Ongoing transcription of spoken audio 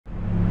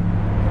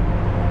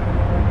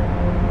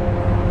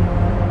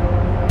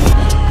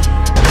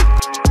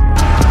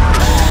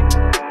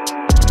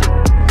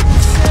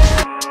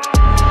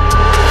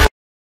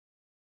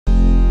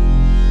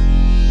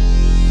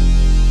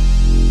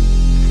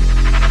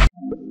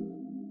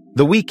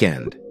The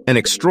Weeknd, an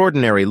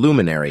extraordinary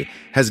luminary,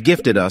 has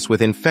gifted us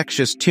with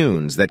infectious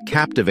tunes that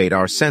captivate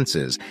our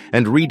senses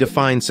and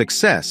redefine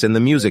success in the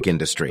music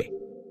industry.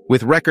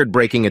 With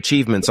record-breaking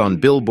achievements on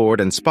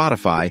Billboard and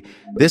Spotify,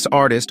 this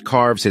artist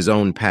carves his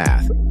own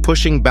path,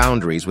 pushing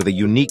boundaries with a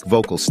unique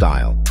vocal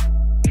style.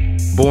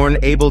 Born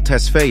Abel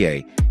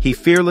Tesfaye, he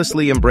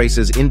fearlessly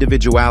embraces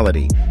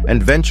individuality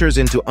and ventures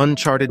into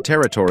uncharted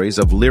territories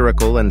of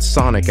lyrical and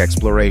sonic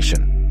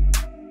exploration.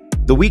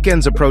 The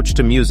Weeknd's approach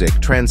to music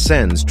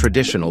transcends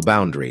traditional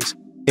boundaries,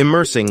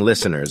 immersing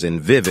listeners in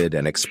vivid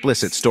and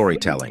explicit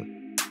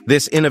storytelling.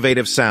 This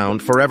innovative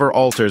sound forever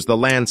alters the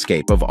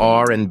landscape of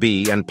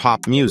R&B and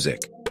pop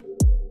music.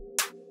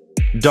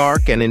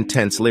 Dark and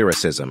intense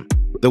lyricism.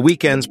 The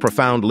Weeknd's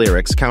profound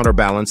lyrics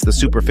counterbalance the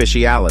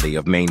superficiality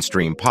of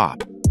mainstream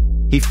pop.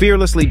 He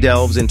fearlessly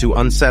delves into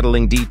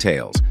unsettling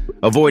details,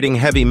 avoiding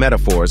heavy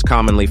metaphors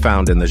commonly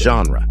found in the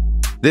genre.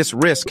 This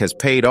risk has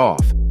paid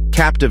off,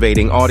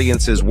 captivating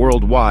audiences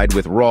worldwide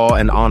with raw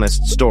and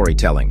honest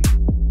storytelling.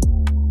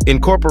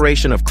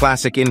 Incorporation of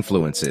classic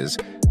influences.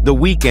 The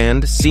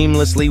Weeknd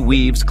seamlessly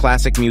weaves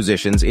classic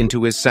musicians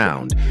into his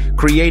sound,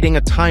 creating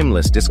a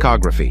timeless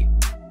discography.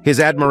 His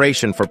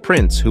admiration for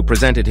Prince, who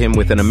presented him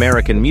with an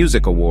American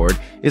Music Award,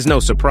 is no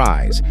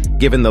surprise,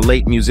 given the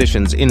late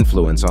musician's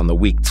influence on the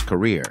Weeknd's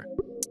career.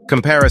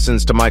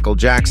 Comparisons to Michael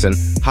Jackson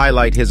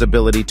highlight his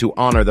ability to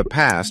honor the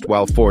past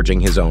while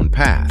forging his own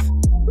path.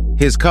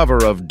 His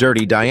cover of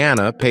Dirty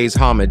Diana pays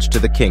homage to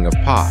the king of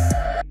pop.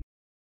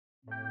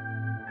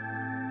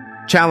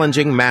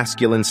 Challenging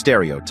masculine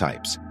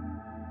stereotypes.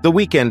 The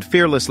Weeknd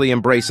fearlessly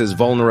embraces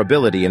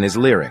vulnerability in his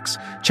lyrics,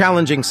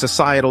 challenging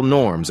societal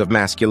norms of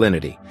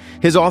masculinity.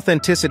 His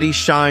authenticity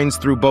shines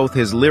through both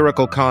his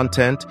lyrical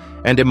content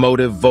and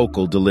emotive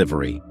vocal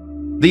delivery.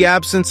 The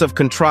absence of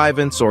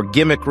contrivance or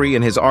gimmickry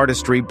in his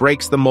artistry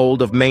breaks the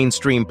mold of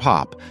mainstream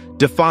pop,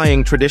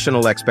 defying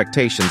traditional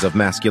expectations of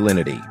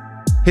masculinity.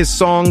 His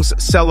songs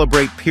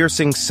celebrate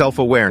piercing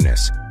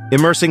self-awareness,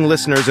 immersing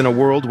listeners in a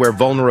world where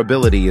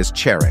vulnerability is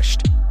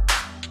cherished.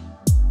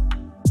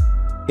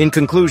 In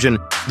conclusion,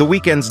 The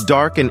Weeknd's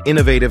dark and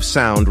innovative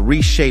sound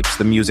reshapes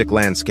the music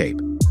landscape.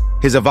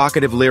 His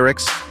evocative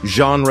lyrics,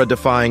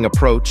 genre-defying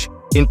approach,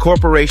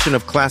 incorporation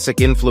of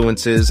classic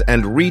influences,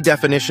 and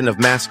redefinition of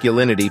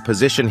masculinity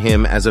position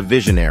him as a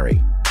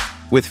visionary.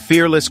 With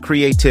fearless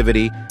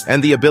creativity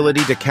and the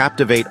ability to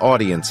captivate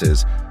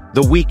audiences,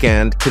 The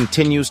Weeknd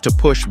continues to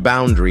push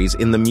boundaries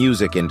in the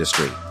music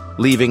industry,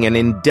 leaving an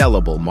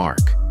indelible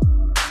mark.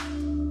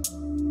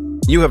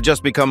 You have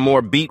just become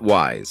more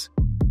Beatwize.